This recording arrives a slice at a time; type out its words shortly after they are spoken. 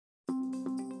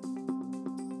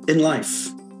In life,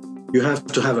 you have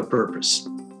to have a purpose.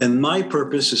 And my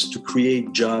purpose is to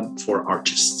create jobs for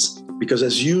artists. Because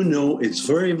as you know, it's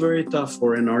very, very tough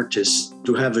for an artist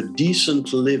to have a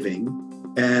decent living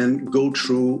and go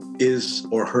through his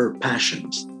or her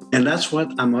passions. And that's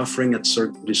what I'm offering at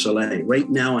Cirque du Soleil. Right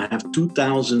now, I have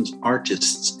 2,000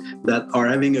 artists that are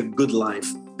having a good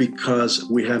life because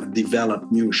we have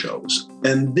developed new shows.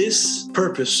 And this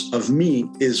purpose of me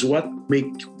is what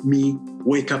makes me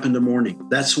wake up in the morning.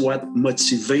 That's what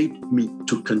motivates me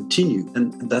to continue.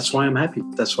 And that's why I'm happy.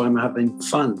 That's why I'm having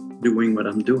fun doing what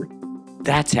I'm doing.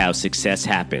 That's how success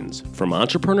happens. From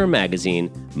Entrepreneur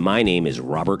Magazine, my name is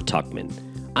Robert Tuchman.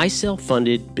 I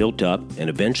self-funded, built up, and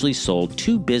eventually sold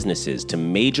 2 businesses to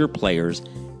major players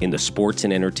in the sports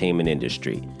and entertainment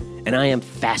industry. And I am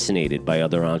fascinated by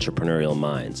other entrepreneurial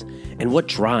minds and what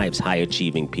drives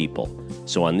high-achieving people.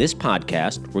 So on this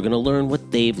podcast, we're going to learn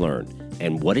what they've learned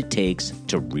and what it takes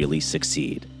to really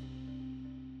succeed.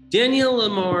 Daniel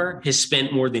Lamarre has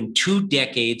spent more than 2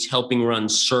 decades helping run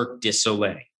Cirque du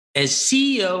Soleil. As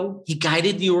CEO, he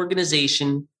guided the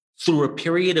organization through a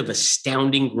period of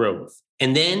astounding growth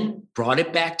and then brought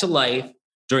it back to life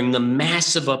during the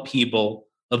massive upheaval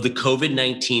of the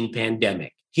COVID-19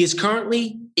 pandemic. He is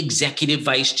currently executive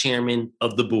vice chairman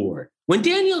of the board. When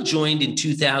Daniel joined in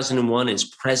 2001 as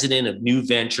president of New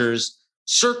Ventures,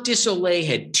 Cirque du Soleil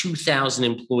had 2,000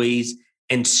 employees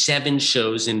and 7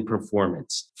 shows in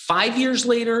performance. 5 years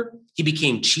later, he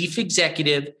became chief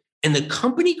executive, and the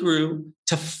company grew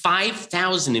to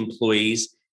 5,000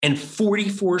 employees and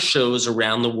 44 shows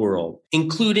around the world,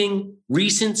 including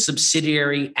recent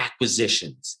subsidiary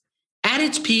acquisitions. At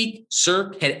its peak,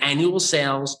 Cirque had annual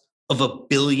sales of $1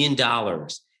 billion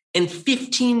and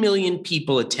 15 million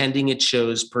people attending its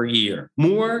shows per year,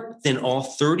 more than all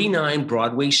 39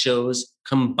 Broadway shows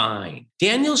combined.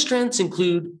 Daniel's strengths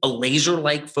include a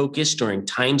laser-like focus during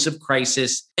times of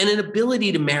crisis and an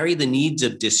ability to marry the needs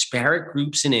of disparate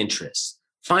groups and interests,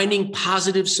 finding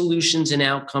positive solutions and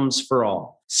outcomes for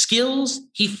all. Skills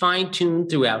he fine-tuned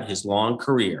throughout his long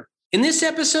career. In this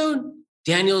episode,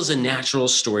 Daniel is a natural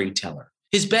storyteller.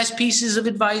 His best pieces of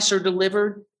advice are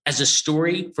delivered as a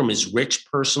story from his rich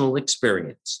personal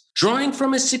experience. Drawing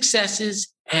from his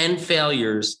successes and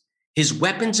failures, his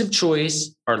weapons of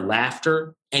choice are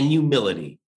laughter and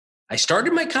humility. I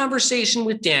started my conversation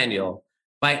with Daniel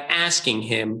by asking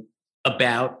him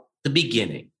about the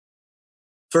beginning.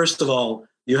 First of all,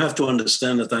 you have to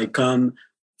understand that I come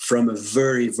from a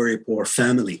very, very poor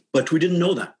family. But we didn't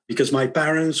know that because my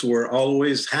parents were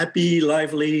always happy,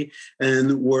 lively,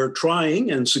 and were trying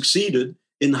and succeeded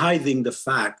in hiding the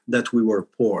fact that we were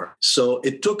poor. So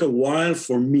it took a while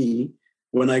for me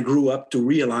when I grew up to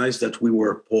realize that we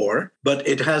were poor, but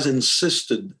it has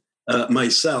insisted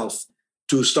myself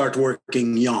to start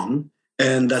working young.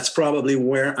 And that's probably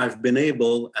where I've been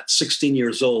able at 16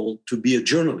 years old to be a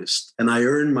journalist. And I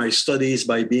earned my studies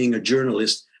by being a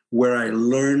journalist, where I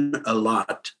learned a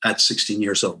lot at 16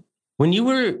 years old. When you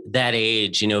were that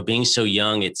age, being so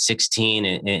young at 16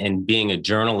 and being a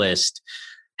journalist,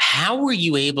 how were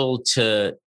you able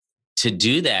to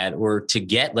do that or to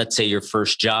get, let's say, your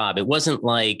first job? It wasn't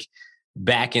like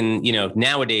back in,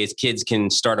 nowadays kids can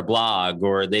start a blog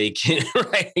or they can,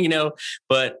 right,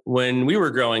 but when we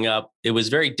were growing up, it was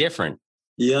very different.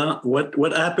 Yeah,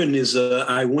 what happened is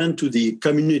I went to the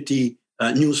community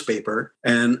newspaper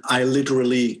and I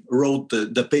literally wrote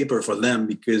the paper for them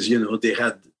because,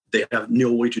 they have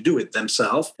no way to do it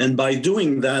themselves. And by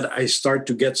doing that, I start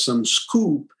to get some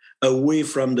scoop away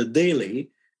from the daily.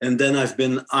 And then I've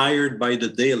been hired by the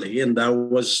daily. And that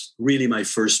was really my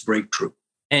first breakthrough.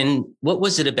 And what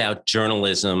was it about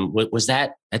journalism? Was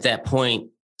that at that point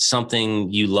something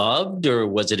you loved or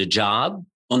was it a job?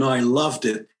 Oh, no, I loved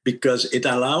it because it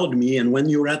allowed me. And when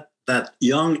you're at that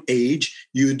young age,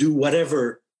 you do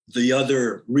whatever the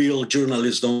other real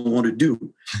journalists don't want to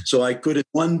do. So I could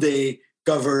one day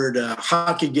cover the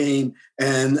hockey game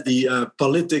and the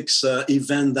politics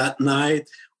event that night,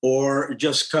 or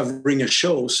just covering a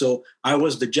show. So I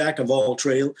was the jack of all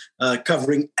trades,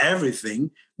 covering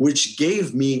everything, which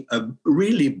gave me a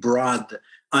really broad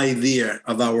idea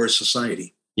of our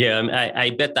society. Yeah,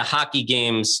 I bet the hockey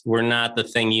games were not the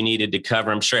thing you needed to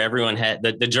cover. I'm sure everyone had,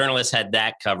 the journalists had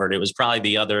that covered. It was probably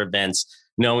the other events,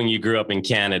 knowing you grew up in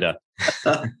Canada.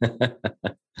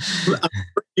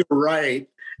 You're right.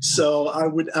 So I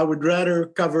would rather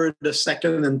cover the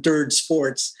second and third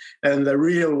sports, and the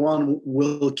real one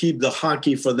will keep the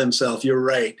hockey for themselves. You're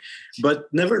right. But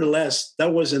nevertheless,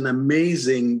 that was an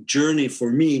amazing journey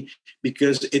for me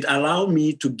because it allowed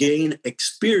me to gain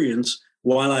experience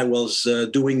while I was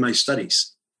doing my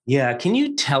studies. Yeah. Can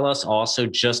you tell us also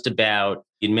just about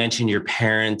You mentioned your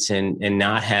parents and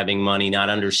not having money, not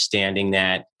understanding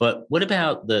that. But what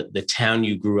about the town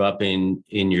you grew up in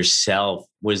yourself?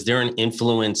 Was there an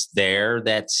influence there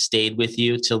that stayed with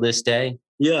you till this day?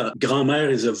 Yeah, Grand-Mère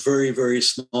is a very, very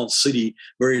small city,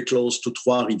 very close to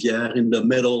Trois-Rivières in the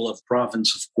middle of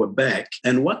province of Quebec.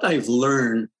 And what I've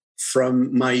learned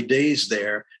from my days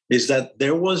there is that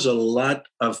there was a lot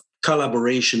of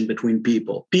collaboration between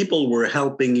people. People were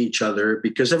helping each other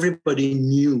because everybody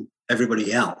knew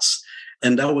everybody else.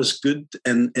 And that was good.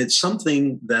 And it's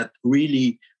something that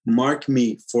really marked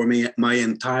me for me my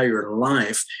entire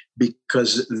life,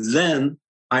 because then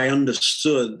I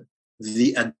understood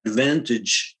the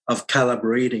advantage of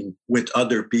collaborating with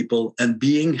other people and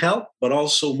being helped, but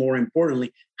also more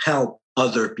importantly, help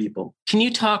other people. Can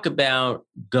you talk about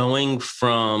going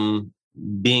from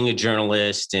being a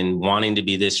journalist and wanting to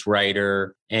be this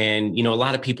writer? And, a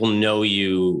lot of people know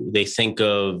you, they think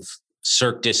of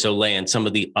Cirque du Soleil and some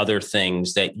of the other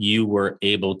things that you were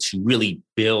able to really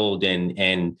build. And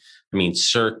I mean,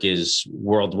 Cirque is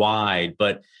worldwide,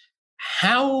 but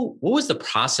what was the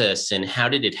process and how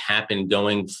did it happen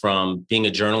going from being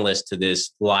a journalist to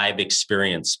this live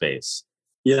experience space?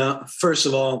 Yeah, first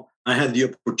of all, I had the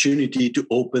opportunity to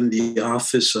open the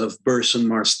office of Burson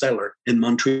Marsteller in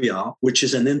Montreal, which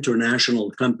is an international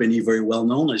company, very well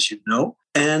known, as you know.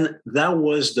 And that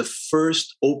was the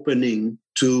first opening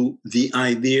to the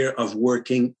idea of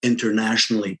working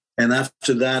internationally. And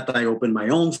after that, I opened my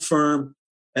own firm.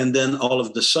 And then all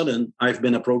of a sudden, I've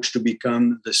been approached to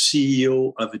become the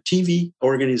CEO of a TV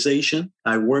organization.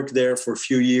 I worked there for a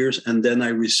few years, and then I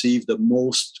received the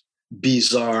most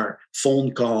bizarre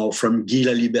phone call from Guy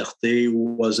Laliberté,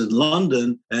 who was in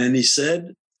London, and he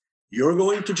said, "You're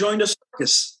going to join the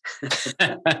circus."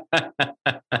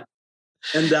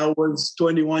 And that was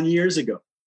 21 years ago.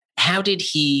 How did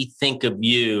he think of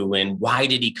you and why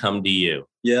did he come to you?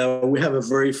 Yeah, we have a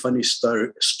very funny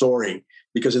story.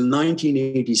 Because in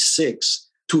 1986,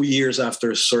 2 years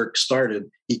after Cirque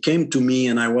started, he came to me,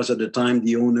 and I was at the time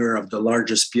the owner of the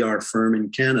largest PR firm in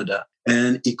Canada,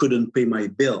 and he couldn't pay my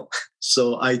bill.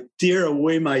 So I tear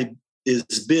away his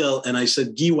bill, and I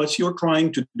said, "Guy, what you're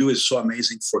trying to do is so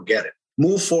amazing, forget it.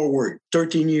 Move forward."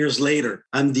 13 years later,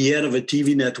 I'm the head of a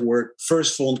TV network.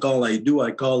 First phone call I do,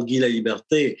 I call Guy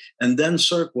Laliberté, and then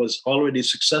Cirque was already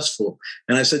successful.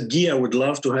 And I said, "Guy, I would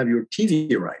love to have your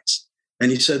TV rights." And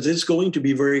he said, "It's going to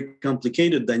be very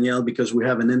complicated, Daniel, because we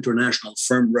have an international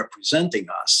firm representing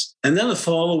us." And then the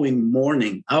following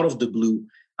morning, out of the blue,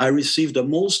 I received the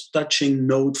most touching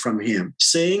note from him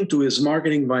saying to his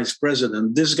marketing vice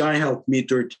president, "This guy helped me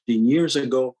 13 years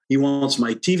ago. He wants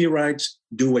my TV rights.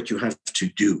 Do what you have to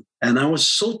do." And I was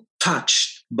so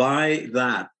touched by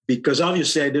that because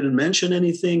obviously I didn't mention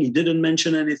anything. He didn't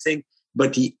mention anything,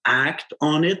 but he acted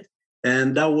on it.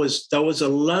 And that was a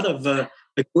lot of a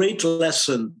great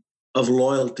lesson of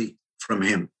loyalty from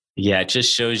him. Yeah, it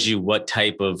just shows you what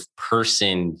type of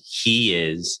person he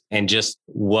is and just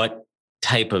what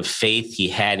type of faith he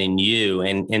had in you.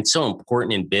 And so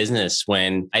important in business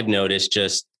when I've noticed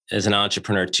just as an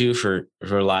entrepreneur too, for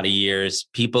a lot of years,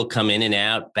 people come in and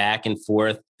out, back and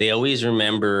forth. They always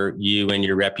remember you and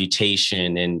your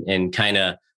reputation and kind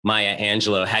of Maya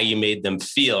Angelou, how you made them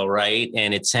feel, right?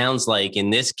 And it sounds like in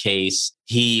this case,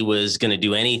 he was going to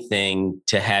do anything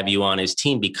to have you on his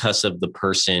team because of the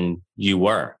person you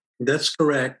were. That's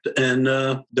correct. And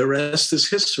the rest is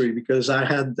history because I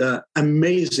had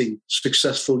amazing,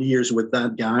 successful years with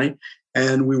that guy.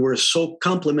 And we were so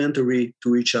complementary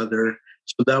to each other.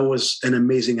 So that was an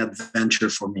amazing adventure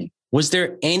for me. Was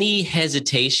there any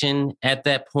hesitation at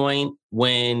that point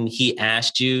when he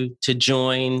asked you to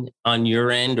join on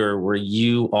your end, or were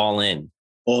you all in?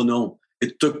 Oh, no.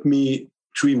 It took me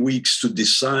 3 weeks to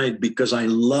decide because I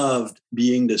loved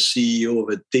being the CEO of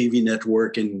a TV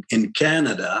network in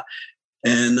Canada.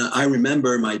 And I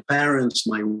remember my parents,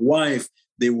 my wife,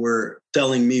 they were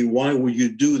telling me, "Why will you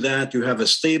do that? You have a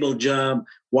stable job.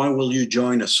 Why will you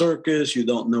join a circus? You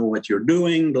don't know what you're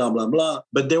doing, blah, blah, blah."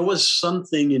 But there was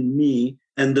something in me.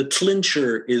 And the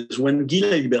clincher is when Guy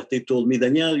Laliberté told me,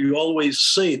 "Daniel, you always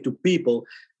say to people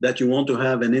that you want to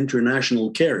have an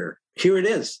international career. Here it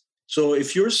is. So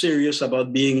if you're serious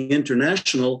about being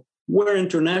international, we're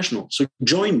international. So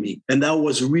join me." And that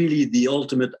was really the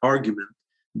ultimate argument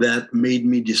that made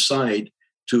me decide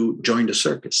to join the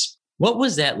circus. What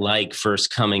was that like first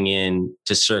coming in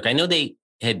to Cirque? I know they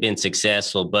had been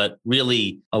successful, but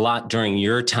really a lot during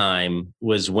your time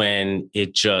was when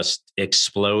it just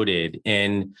exploded.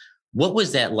 And what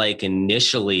was that like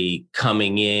initially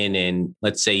coming in and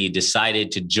let's say you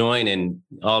decided to join and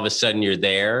all of a sudden you're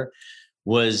there?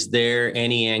 Was there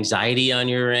any anxiety on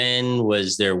your end?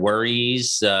 Was there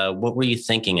worries? What were you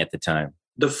thinking at the time?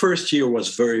 The first year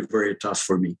was very, very tough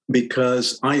for me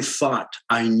because I thought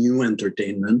I knew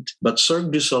entertainment, but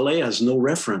Cirque du Soleil has no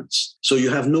reference. So you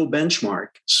have no benchmark.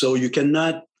 So you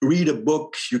cannot read a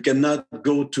book. You cannot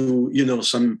go to,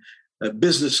 some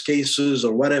business cases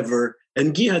or whatever.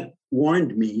 And Guy had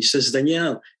warned me. He says,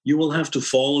 Daniel, you will have to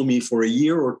follow me for a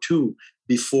year or two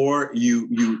before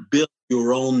you build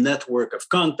your own network of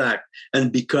contact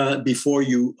and before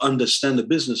you understand the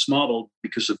business model,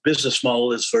 because the business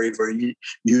model is very, very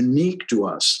unique to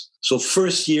us. So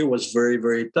first year was very,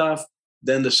 very tough.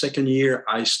 Then the second year,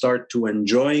 I start to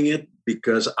enjoying it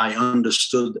because I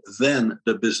understood then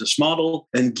the business model,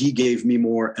 and Guy gave me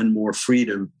more and more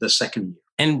freedom the second year.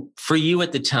 And for you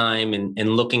at the time and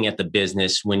looking at the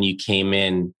business when you came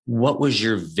in, what was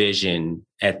your vision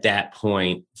at that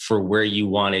point for where you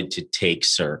wanted to take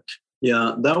Cirque?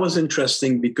 Yeah, that was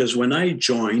interesting because when I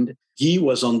joined, he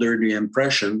was under the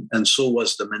impression, and so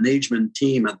was the management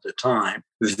team at the time,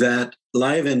 that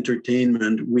live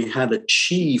entertainment, we had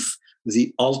achieved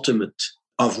the ultimate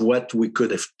of what we could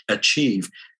have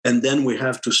achieved. And then we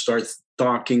have to start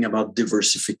talking about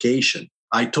diversification.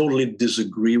 I totally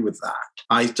disagree with that.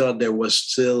 I thought there was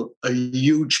still a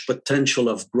huge potential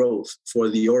of growth for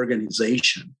the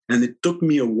organization. And it took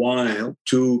me a while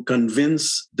to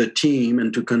convince the team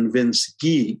and to convince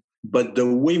Guy. But the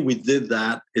way we did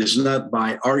that is not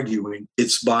by arguing.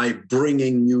 It's by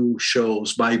bringing new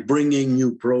shows, by bringing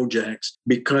new projects,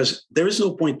 because there is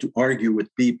no point to argue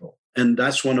with people. And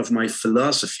that's one of my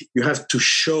philosophy. You have to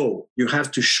show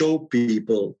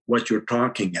people what you're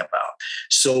talking about.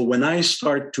 So when I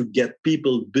start to get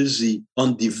people busy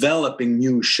on developing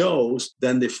new shows,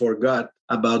 then they forgot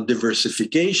about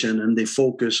diversification and they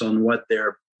focus on what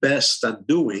they're best at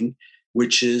doing,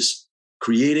 which is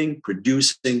creating,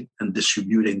 producing, and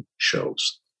distributing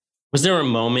shows. Was there a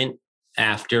moment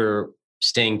after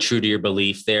staying true to your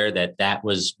belief there that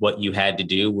was what you had to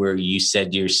do, where you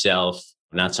said to yourself,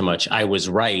 not so much I was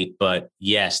right, but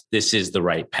yes, this is the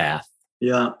right path?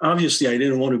 Yeah, obviously I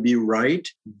didn't want to be right,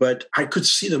 but I could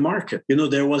see the market.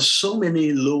 There was so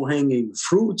many low-hanging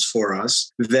fruits for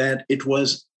us that it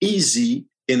was easy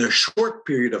in a short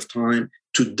period of time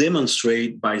to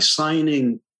demonstrate by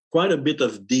signing quite a bit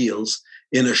of deals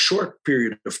in a short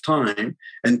period of time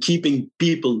and keeping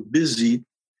people busy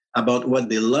about what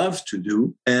they love to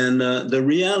do. And the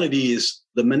reality is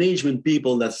the management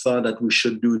people that thought that we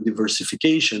should do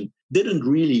diversification didn't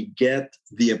really get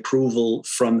the approval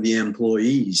from the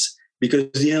employees,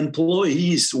 because the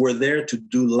employees were there to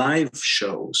do live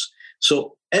shows.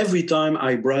 So every time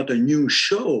I brought a new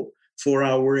show for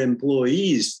our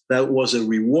employees, that was a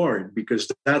reward,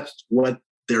 because that's what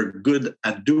they're good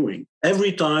at doing.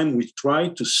 Every time we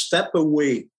tried to step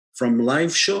away from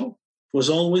live show, it was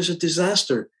always a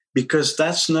disaster, because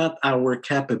that's not our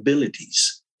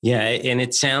capabilities. Yeah. And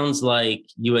it sounds like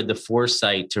you had the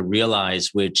foresight to realize,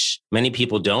 which many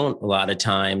people don't a lot of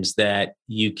times, that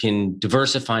you can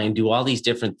diversify and do all these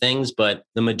different things. But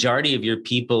the majority of your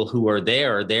people who are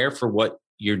there for what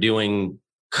you're doing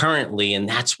currently. And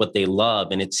that's what they love.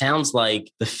 And it sounds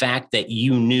like the fact that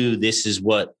you knew this is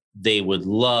what they would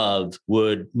love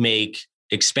would make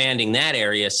expanding that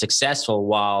area successful,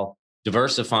 while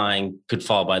diversifying could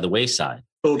fall by the wayside.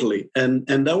 Totally. And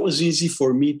that was easy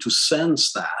for me to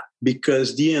sense that,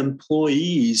 because the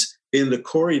employees in the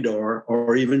corridor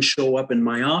or even show up in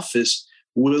my office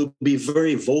will be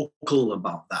very vocal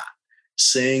about that,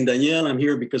 saying, Daniel, I'm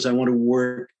here because I want to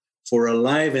work for a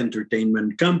live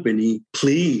entertainment company.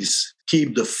 Please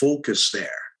keep the focus there.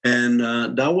 And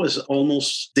that was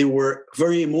almost, they were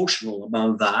very emotional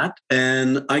about that.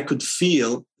 And I could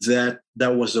feel that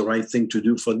was the right thing to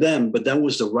do for them, but that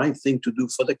was the right thing to do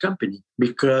for the company,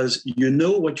 because you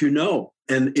know what you know.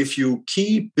 And if you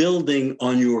keep building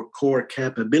on your core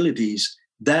capabilities,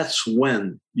 that's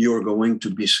when you're going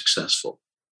to be successful.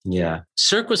 Yeah.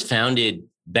 Cirque was founded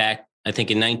back, I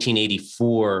think, in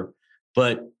 1984,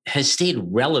 but has stayed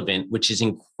relevant, which is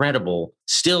incredible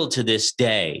still to this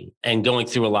day, and going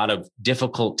through a lot of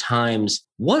difficult times.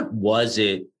 What was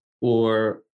it,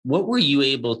 or what were you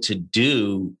able to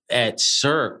do at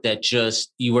Cirque that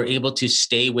just you were able to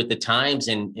stay with the times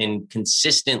and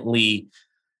consistently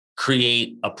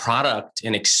create a product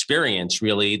and experience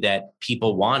really that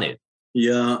people wanted?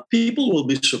 Yeah, people will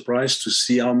be surprised to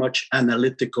see how much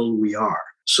analytical we are.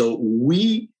 So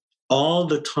we all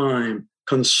the time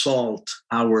consult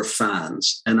our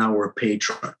fans and our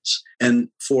patrons. And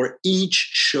for each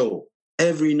show,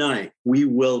 every night, we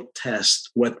will test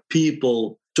what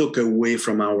people took away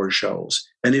from our shows.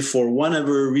 And if for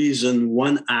whatever reason,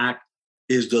 one act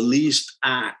is the least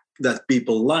act that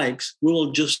people likes, we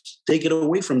will just take it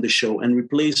away from the show and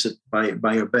replace it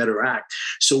by a better act.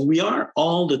 So we are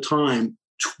all the time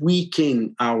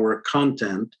tweaking our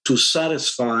content to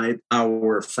satisfy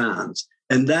our fans.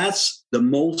 And that's the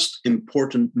most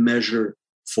important measure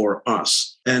for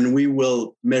us. And we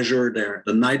will measure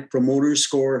the night promoter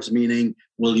scores, meaning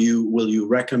will you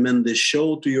recommend this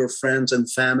show to your friends and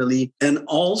family? And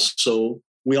also,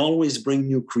 we always bring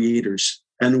new creators,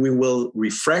 and we will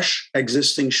refresh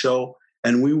existing show,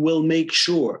 and we will make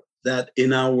sure that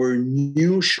in our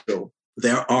new show,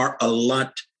 there are a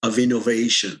lot of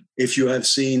innovation. If you have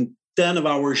seen 10 of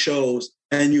our shows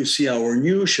and you see our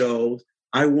new shows,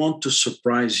 I want to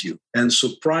surprise you. And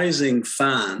surprising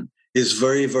fan is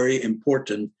very, very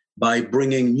important by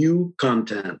bringing new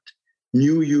content,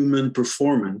 new human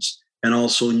performance, and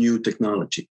also new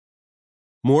technology.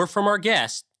 More from our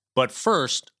guest, but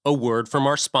first, a word from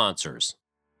our sponsors.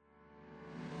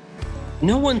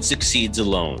 No one succeeds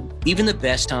alone. Even the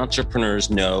best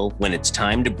entrepreneurs know when it's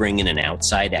time to bring in an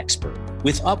outside expert.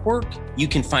 With Upwork, you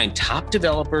can find top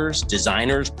developers,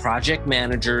 designers, project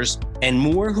managers, and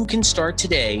more who can start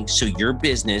today so your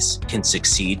business can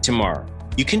succeed tomorrow.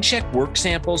 You can check work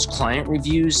samples, client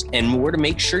reviews, and more to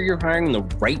make sure you're hiring the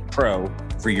right pro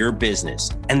for your business.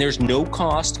 And there's no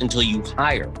cost until you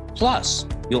hire. Plus,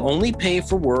 you'll only pay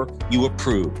for work you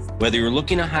approve. Whether you're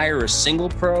looking to hire a single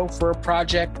pro for a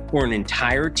project or an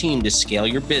entire team to scale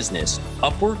your business,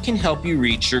 Upwork can help you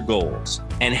reach your goals.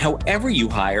 And however you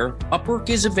hire, Upwork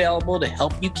is available to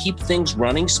help you keep things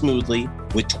running smoothly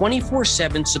with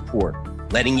 24/7 support,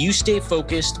 letting you stay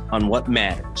focused on what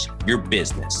matters, your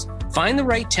business. Find the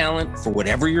right talent for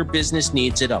whatever your business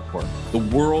needs at Upwork, the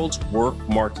world's work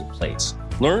marketplace.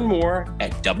 Learn more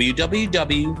at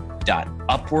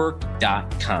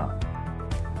www.upwork.com.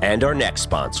 And our next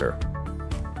sponsor.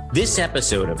 This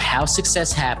episode of How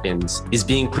Success Happens is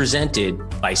being presented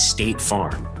by State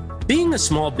Farm. Being a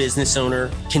small business owner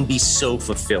can be so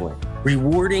fulfilling,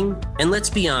 rewarding, and let's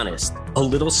be honest, a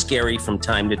little scary from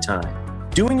time to time.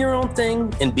 Doing your own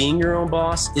thing and being your own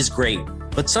boss is great,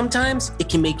 but sometimes it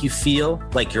can make you feel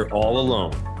like you're all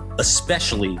alone,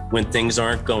 especially when things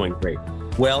aren't going great.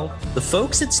 Well, the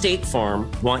folks at State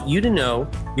Farm want you to know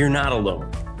you're not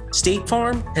alone. State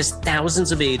Farm has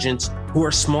thousands of agents who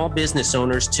are small business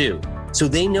owners too, so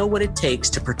they know what it takes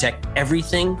to protect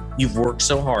everything you've worked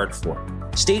so hard for.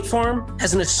 State Farm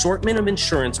has an assortment of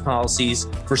insurance policies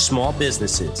for small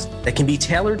businesses that can be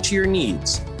tailored to your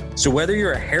needs. So whether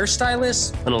you're a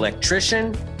hairstylist, an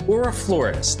electrician, or a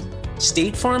florist,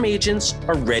 State Farm agents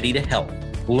are ready to help.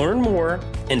 Learn more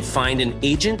and find an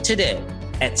agent today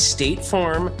at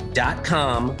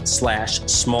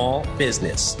statefarm.com/small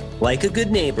business. Like a good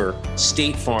neighbor,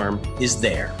 State Farm is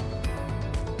there.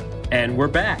 And we're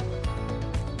back.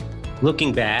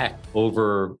 Looking back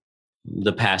over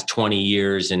the past 20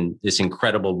 years and this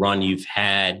incredible run you've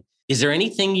had, is there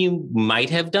anything you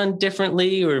might have done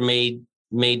differently or made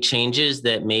changes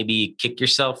that maybe kick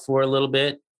yourself for a little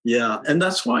bit? Yeah, and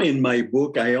that's why in my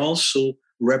book, I also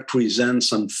represent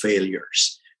some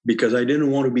failures because I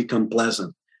didn't want to become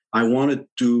pleasant. I wanted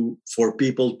for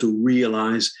people to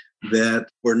realize that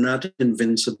we're not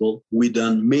invincible. We've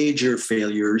done major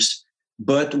failures,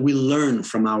 but we learn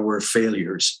from our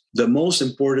failures. The most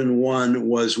important one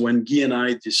was when Guy and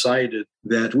I decided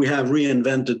that we have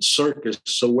reinvented circus,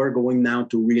 so we're going now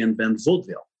to reinvent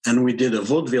vaudeville. And we did a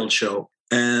vaudeville show.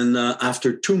 And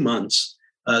after 2 months,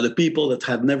 the people that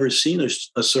had never seen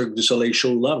a Cirque du Soleil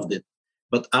show loved it,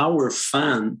 but our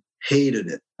fan hated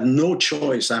it. No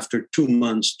choice after 2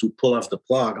 months to pull off the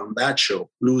plug on that show,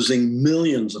 losing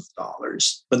millions of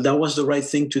dollars. But that was the right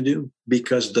thing to do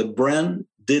because the brand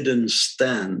didn't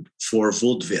stand for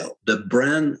vaudeville. The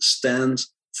brand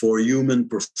stands for human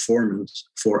performance,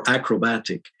 for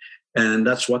acrobatic. And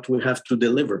that's what we have to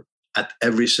deliver at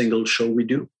every single show we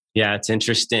do. Yeah, it's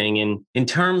interesting. And in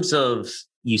terms of,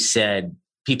 you said,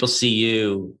 people see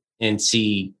you and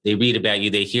they read about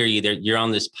you, they hear you, you're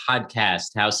on this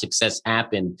podcast, How Success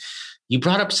Happened. You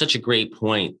brought up such a great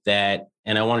point that,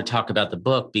 and I want to talk about the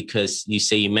book because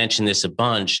you mentioned this a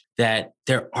bunch, that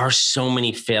there are so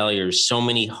many failures, so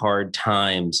many hard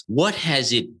times. What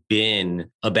has it been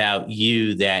about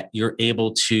you that you're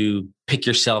able to pick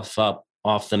yourself up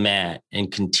off the mat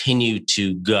and continue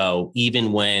to go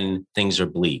even when things are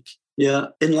bleak? Yeah,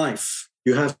 in life,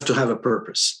 you have to have a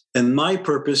purpose. And my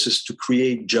purpose is to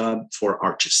create job for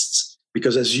artists.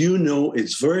 Because as you know,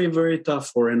 it's very, very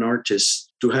tough for an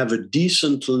artist to have a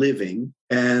decent living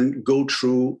and go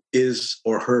through his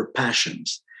or her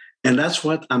passions. And that's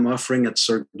what I'm offering at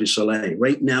Cirque du Soleil.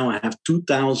 Right now, I have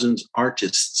 2,000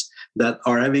 artists that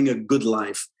are having a good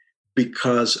life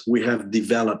because we have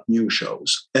developed new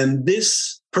shows. And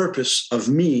this purpose of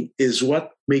me is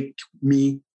what make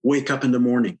me wake up in the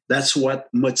morning. That's what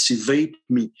motivates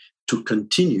me to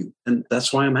continue. And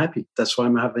that's why I'm happy. That's why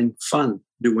I'm having fun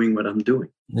doing what I'm doing.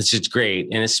 This is great.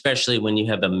 And especially when you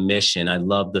have a mission, I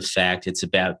love the fact it's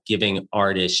about giving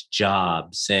artists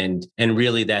jobs. And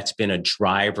really that's been a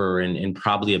driver and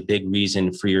probably a big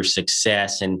reason for your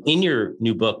success. And in your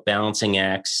new book, Balancing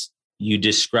Acts, you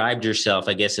described yourself,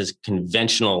 I guess, as a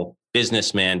conventional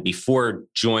businessman before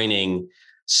joining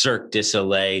Cirque du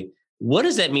Soleil. What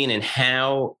does that mean, and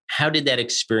how did that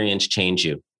experience change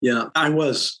you? Yeah, I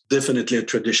was definitely a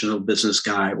traditional business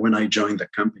guy when I joined the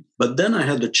company. But then I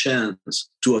had the chance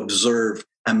to observe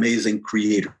amazing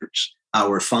creators.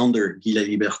 Our founder, Guy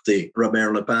Laliberté,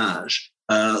 Robert Lepage,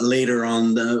 later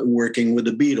on working with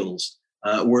the Beatles,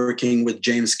 working with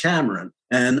James Cameron.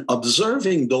 And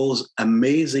observing those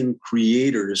amazing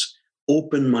creators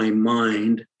opened my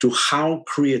mind to how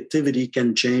creativity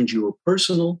can change your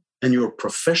personal and your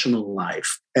professional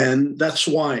life. And that's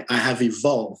why I have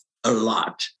evolved a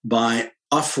lot by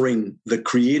offering the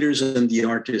creators and the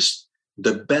artists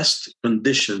the best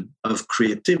condition of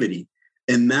creativity.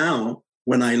 And now,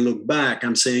 when I look back,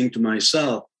 I'm saying to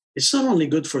myself, it's not only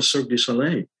good for Cirque du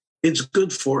Soleil, it's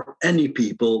good for any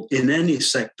people in any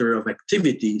sector of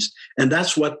activities. And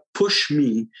that's what pushed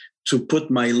me to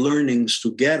put my learnings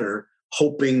together,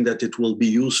 hoping that it will be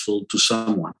useful to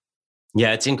someone.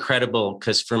 Yeah, it's incredible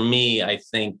because for me, I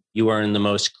think you are in the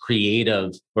most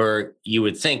creative, or you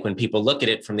would think when people look at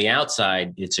it from the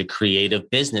outside, it's a creative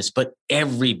business, but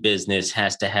every business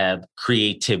has to have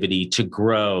creativity to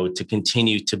grow, to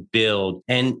continue to build.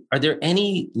 And are there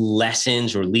any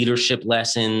lessons or leadership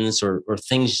lessons or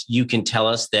things you can tell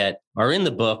us that are in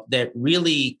the book that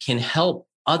really can help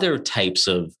other types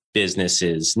of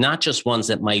businesses, not just ones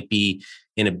that might be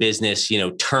in a business,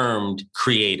 termed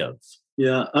creative?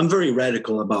 Yeah, I'm very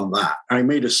radical about that. I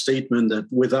made a statement that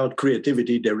without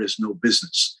creativity, there is no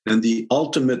business. And the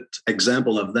ultimate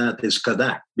example of that is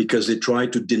Kodak, because they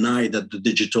tried to deny that the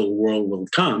digital world will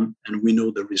come, and we know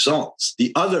the results.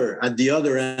 At the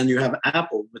other end, you have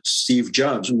Apple with Steve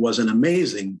Jobs, who was an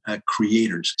amazing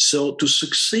creator. So to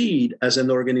succeed as an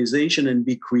organization and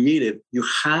be creative, you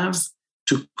have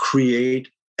to create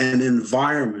an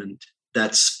environment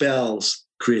that spells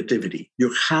creativity.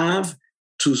 You have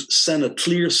to send a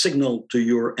clear signal to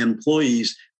your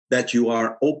employees that you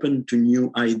are open to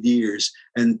new ideas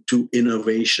and to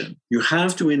innovation. You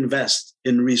have to invest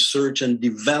in research and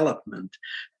development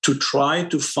to try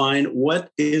to find what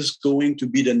is going to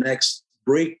be the next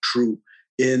breakthrough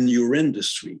in your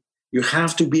industry. You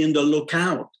have to be in the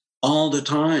lookout all the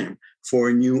time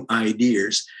for new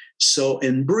ideas. So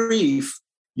in brief,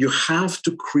 you have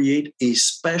to create a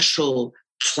special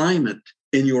climate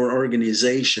in your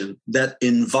organization that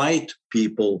invite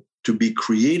people to be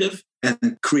creative,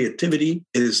 and creativity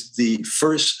is the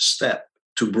first step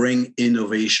to bring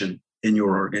innovation in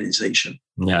your organization.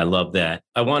 Yeah, I love that.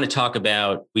 I want to talk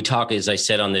about, we talk, as I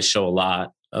said on this show, a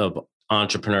lot of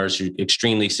entrepreneurs who are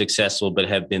extremely successful but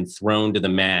have been thrown to the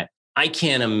mat. I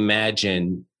can't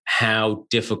imagine how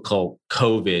difficult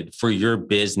COVID for your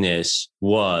business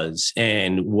was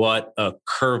and what a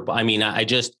curve. I mean, I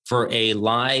just, for a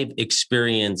live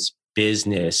experience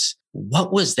business,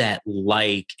 what was that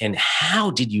like? And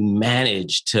how did you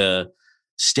manage to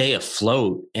stay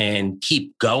afloat and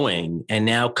keep going and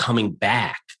now coming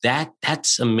back?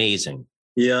 That's amazing.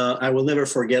 Yeah, I will never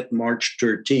forget March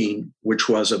 13, which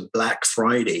was a Black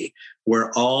Friday,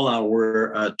 where all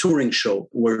our touring shows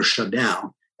were shut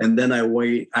down. And then I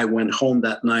went home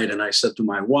that night and I said to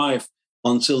my wife,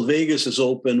 until Vegas is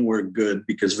open, we're good,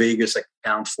 because Vegas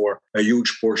accounts for a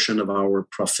huge portion of our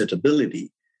profitability.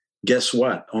 Guess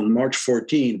what? On March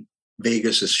 14,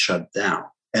 Vegas is shut down.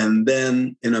 And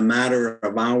then in a matter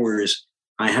of hours,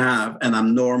 and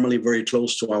I'm normally very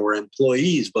close to our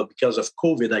employees, but because of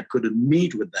COVID, I couldn't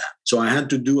meet with them. So I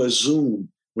had to do a Zoom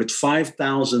with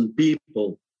 5,000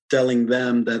 people telling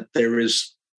them that there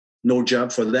is no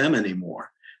job for them anymore.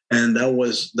 And that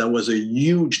was a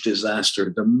huge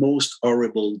disaster, the most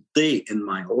horrible day in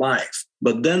my life.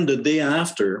 But then the day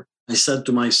after, I said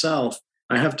to myself,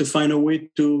 I have to find a way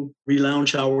to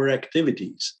relaunch our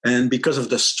activities. And because of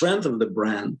the strength of the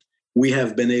brand, we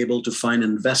have been able to find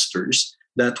investors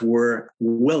that were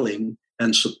willing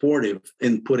and supportive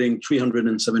in putting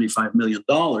 $375 million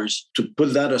to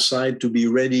put that aside to be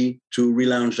ready to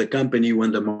relaunch the company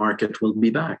when the market will be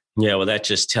back. Yeah, well, that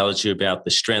just tells you about the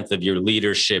strength of your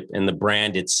leadership and the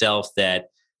brand itself, that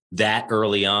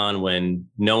early on when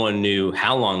no one knew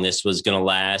how long this was going to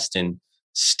last. And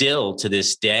still to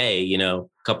this day, a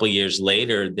couple of years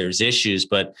later, there's issues,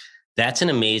 but That's an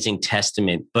amazing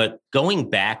testament. But going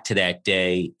back to that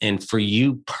day, and for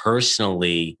you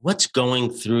personally, what's going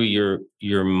through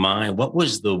your mind? What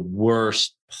was the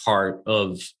worst part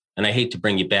of, and I hate to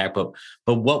bring you back, but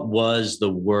what was the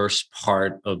worst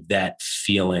part of that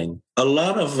feeling? A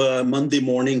lot of Monday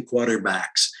morning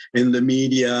quarterbacks in the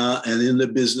media and in the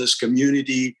business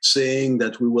community saying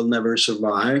that we will never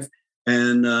survive.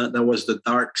 And that was the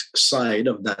dark side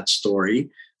of that story.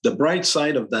 The bright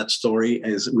side of that story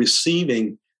is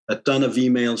receiving a ton of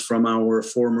emails from our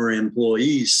former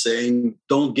employees saying,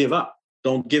 don't give up,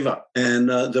 don't give up. And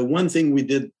the one thing we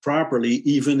did properly,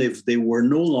 even if they were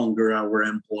no longer our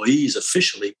employees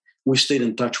officially, we stayed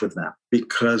in touch with them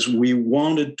because we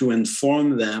wanted to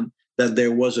inform them that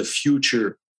there was a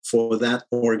future for that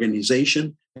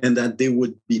organization and that they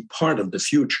would be part of the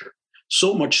future.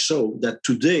 So much so that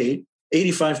today,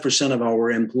 85% of our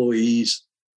employees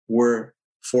were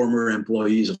former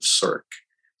employees of Cirque.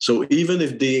 So even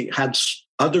if they had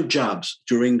other jobs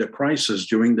during the crisis,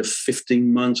 during the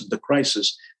 15 months of the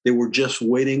crisis, they were just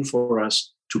waiting for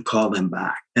us to call them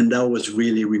back. And that was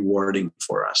really rewarding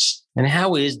for us. And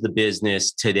how is the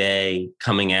business today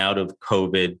coming out of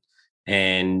COVID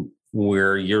and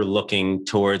where you're looking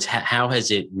towards? How has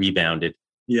it rebounded?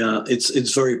 Yeah,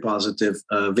 it's very positive.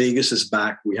 Vegas is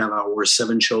back. We have our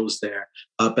 7 shows there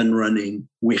up and running.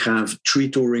 We have 3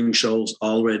 touring shows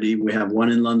already. We have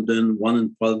 1 in London, 1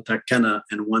 in Punta Cana,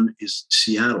 and 1 is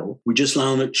Seattle. We just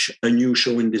launched a new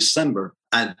show in December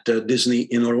at Disney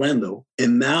in Orlando.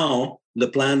 And now the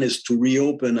plan is to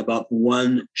reopen about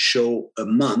 1 show a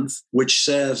month, which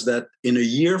says that in a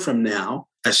year from now,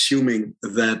 assuming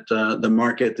that the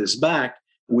market is back,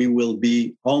 we will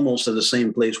be almost at the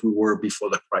same place we were before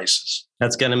the crisis.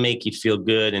 That's going to make you feel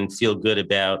good and feel good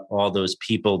about all those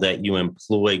people that you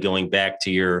employ, going back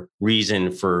to your reason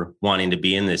for wanting to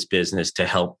be in this business to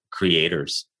help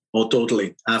creators. Oh,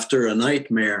 totally. After a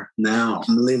nightmare, now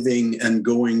I'm living and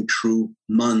going through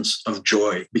months of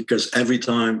joy because every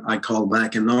time I call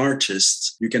back an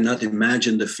artist, you cannot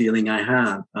imagine the feeling I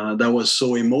had. That was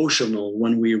so emotional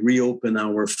when we reopened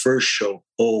our first show,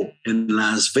 in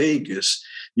Las Vegas.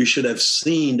 You should have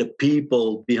seen the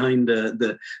people behind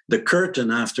the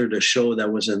curtain after the show.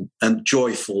 That was a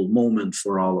joyful moment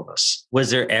for all of us.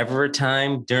 Was there ever a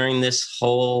time during this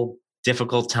whole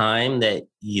difficult time that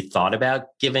you thought about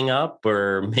giving up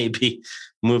or maybe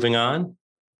moving on?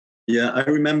 Yeah, I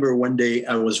remember one day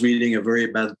I was reading a very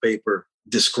bad paper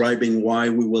describing why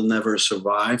we will never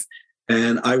survive.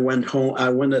 And I went home, I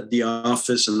went at the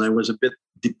office and I was a bit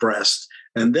depressed.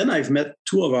 And then I've met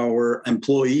 2 of our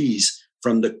employees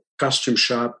from the costume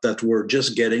shop that were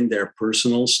just getting their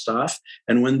personal stuff.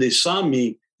 And when they saw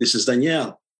me, they says,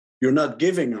 Daniel, you're not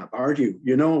giving up, are you?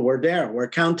 You know, we're there. We're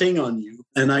counting on you.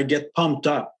 And I get pumped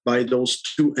up by those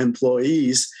 2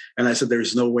 employees. And I said,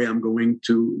 there's no way I'm going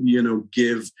to,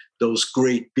 give those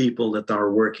great people that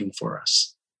are working for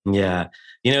us. Yeah.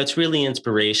 It's really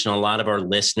inspirational. A lot of our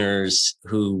listeners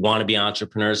who want to be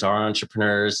entrepreneurs are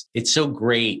entrepreneurs. It's so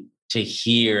great to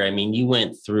hear. I mean, you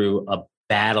went through a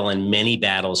battle and many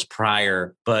battles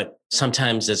prior, but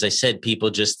sometimes, as I said, people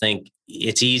just think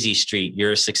it's easy street.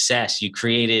 You're a success. You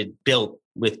built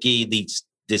with Guy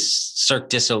this Cirque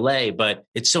du Soleil, but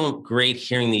it's so great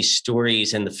hearing these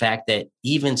stories and the fact that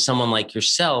even someone like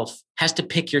yourself has to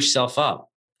pick yourself up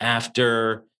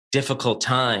after difficult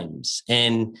times.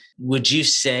 And would you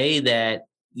say that,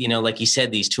 like you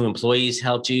said, these 2 employees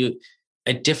helped you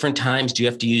at different times? Do you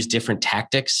have to use different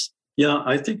tactics? Yeah,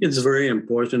 I think it's very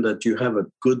important that you have a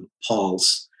good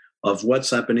pulse of what's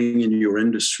happening in your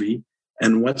industry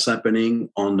and what's happening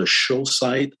on the show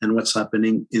site and what's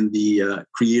happening in the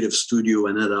creative studio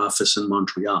and head office in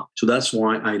Montreal. So that's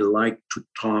why I like to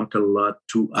talk a lot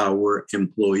to our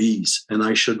employees. And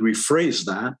I should rephrase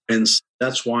that. And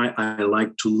that's why I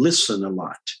like to listen a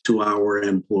lot to our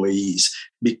employees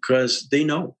because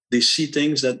they see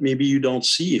things that maybe you don't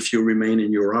see if you remain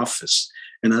in your office.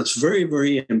 And that's very,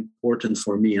 very important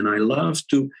for me. And I love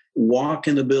to walk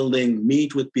in the building,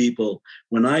 meet with people.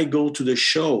 When I go to the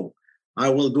show, I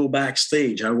will go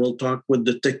backstage. I will talk with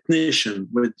the technician,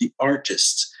 with the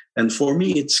artists. And for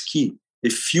me, it's key.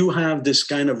 If you have this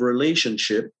kind of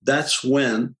relationship, that's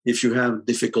when, if you have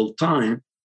difficult time,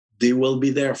 they will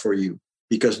be there for you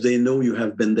because they know you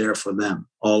have been there for them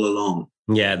all along.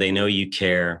 Yeah, they know you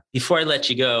care. Before I let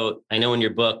you go, I know in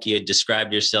your book, you had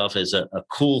described yourself as a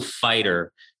cool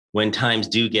fighter when times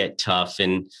do get tough.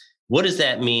 And what does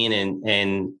that mean?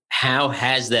 And how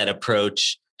has that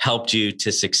approach helped you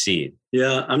to succeed?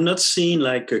 Yeah, I'm not seen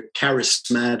like a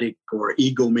charismatic or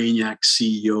egomaniac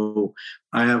CEO.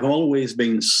 I have always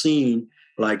been seen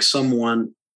like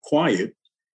someone quiet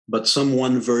but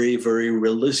someone very, very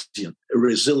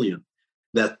resilient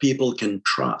that people can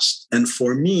trust. And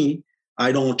for me,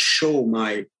 I don't show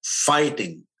my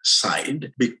fighting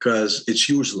side because it's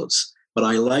useless, but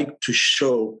I like to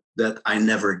show that I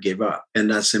never give up. And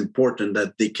that's important,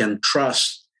 that they can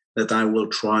trust that I will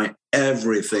try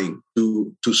everything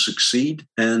to succeed.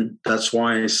 And that's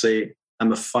why I say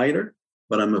I'm a fighter,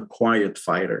 but I'm a quiet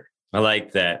fighter. I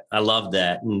like that. I love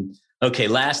that. And okay,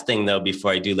 last thing though,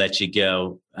 before I do let you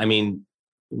go, I mean,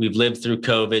 we've lived through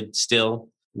COVID still.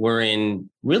 We're in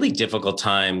really difficult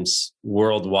times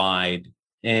worldwide.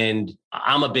 And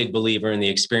I'm a big believer in the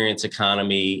experience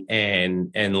economy,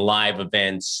 and live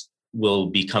events will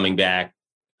be coming back.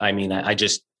 I mean, I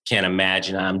just can't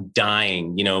imagine. I'm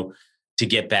dying, to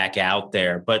get back out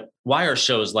there. But why are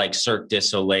shows like Cirque du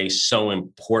Soleil so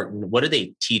important? What do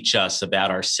they teach us about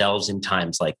ourselves in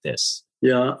times like this?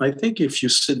 Yeah, I think if you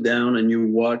sit down and you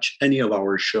watch any of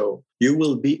our show, you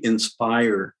will be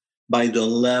inspired by the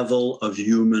level of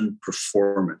human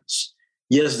performance.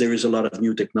 Yes, there is a lot of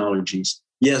new technologies.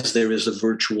 Yes, there is a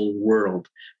virtual world.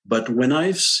 But when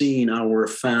I've seen our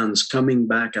fans coming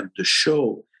back at the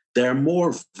show, they're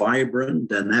more vibrant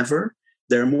than ever.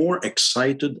 They're more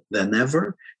excited than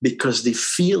ever because they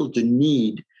feel the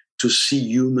need to see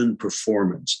human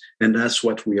performance. And that's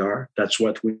what we are. That's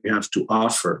what we have to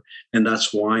offer. And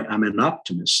that's why I'm an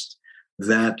optimist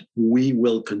that we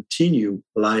will continue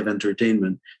live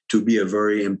entertainment to be a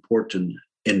very important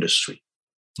industry.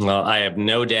 Well, I have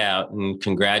no doubt, and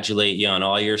congratulate you on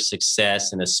all your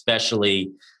success. And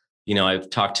especially, I've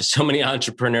talked to so many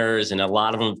entrepreneurs and a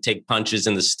lot of them take punches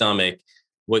in the stomach.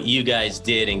 What you guys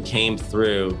did and came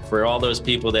through, for all those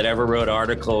people that ever wrote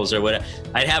articles or whatever,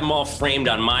 I'd have them all framed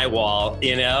on my wall,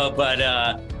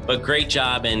 but great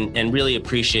job, and really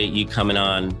appreciate you coming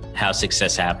on How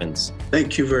Success Happens.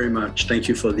 Thank you very much. Thank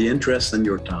you for the interest and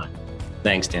your time.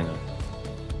 Thanks, Dano.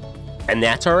 And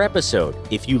that's our episode.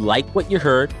 If you like what you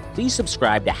heard, please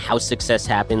subscribe to How Success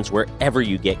Happens wherever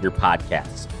you get your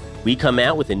podcasts. We come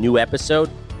out with a new episode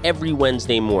every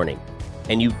Wednesday morning,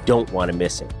 and you don't want to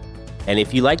miss it. And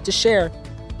if you like to share,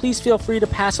 please feel free to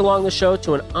pass along the show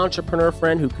to an entrepreneur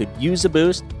friend who could use a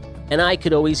boost, and I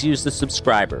could always use the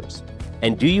subscribers.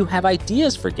 And do you have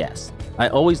ideas for guests? I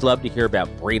always love to hear about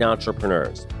great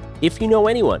entrepreneurs. If you know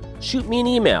anyone, shoot me an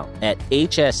email at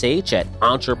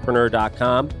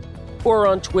hsh@entrepreneur.com or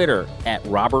on Twitter at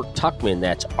Robert Tuchman,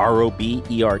 that's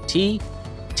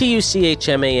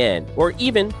RobertTuchman, or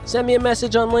even send me a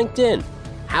message on LinkedIn.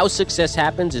 How Success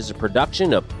Happens is a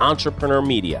production of Entrepreneur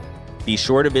Media. Be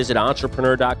sure to visit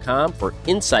entrepreneur.com for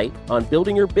insight on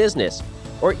building your business,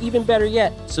 or even better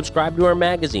yet, subscribe to our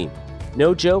magazine.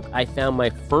 No joke, I found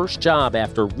my first job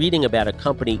after reading about a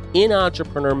company in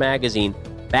Entrepreneur Magazine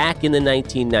back in the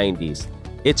 1990s.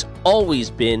 It's always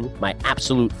been my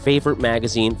absolute favorite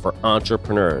magazine for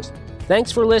entrepreneurs.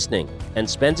 Thanks for listening and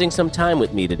spending some time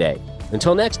with me today.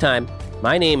 Until next time,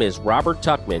 my name is Robert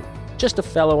Tuchman, just a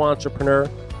fellow entrepreneur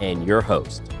and your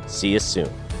host. See you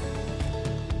soon.